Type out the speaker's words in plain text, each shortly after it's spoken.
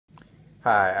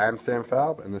Hi, I'm Sam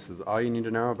Falb, and this is all you need to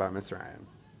know about Miss Ryan.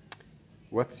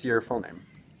 What's your full name?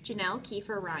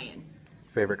 Janelle Ryan.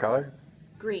 Favorite color?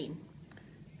 Green.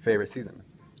 Favorite season?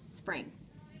 Spring.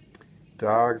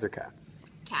 Dogs or cats?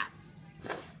 Cats.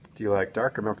 Do you like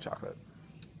dark or milk chocolate?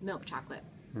 Milk chocolate.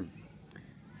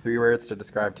 3 words to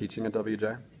describe teaching at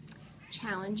WJ?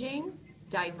 Challenging,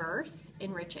 diverse,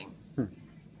 enriching.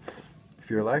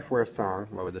 If your life were a song,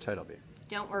 what would the title be?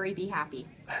 Don't worry, be happy.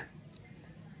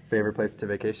 Favorite place to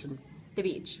vacation? The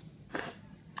beach.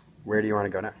 Where do you want to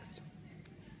go next?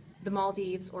 The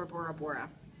Maldives or Bora Bora.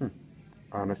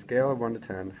 On a scale of 1 to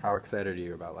 10, how excited are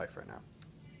you about life right now?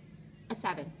 A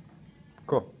 7.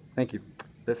 Cool. Thank you.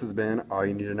 This has been all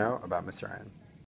you need to know about Miss Ryan.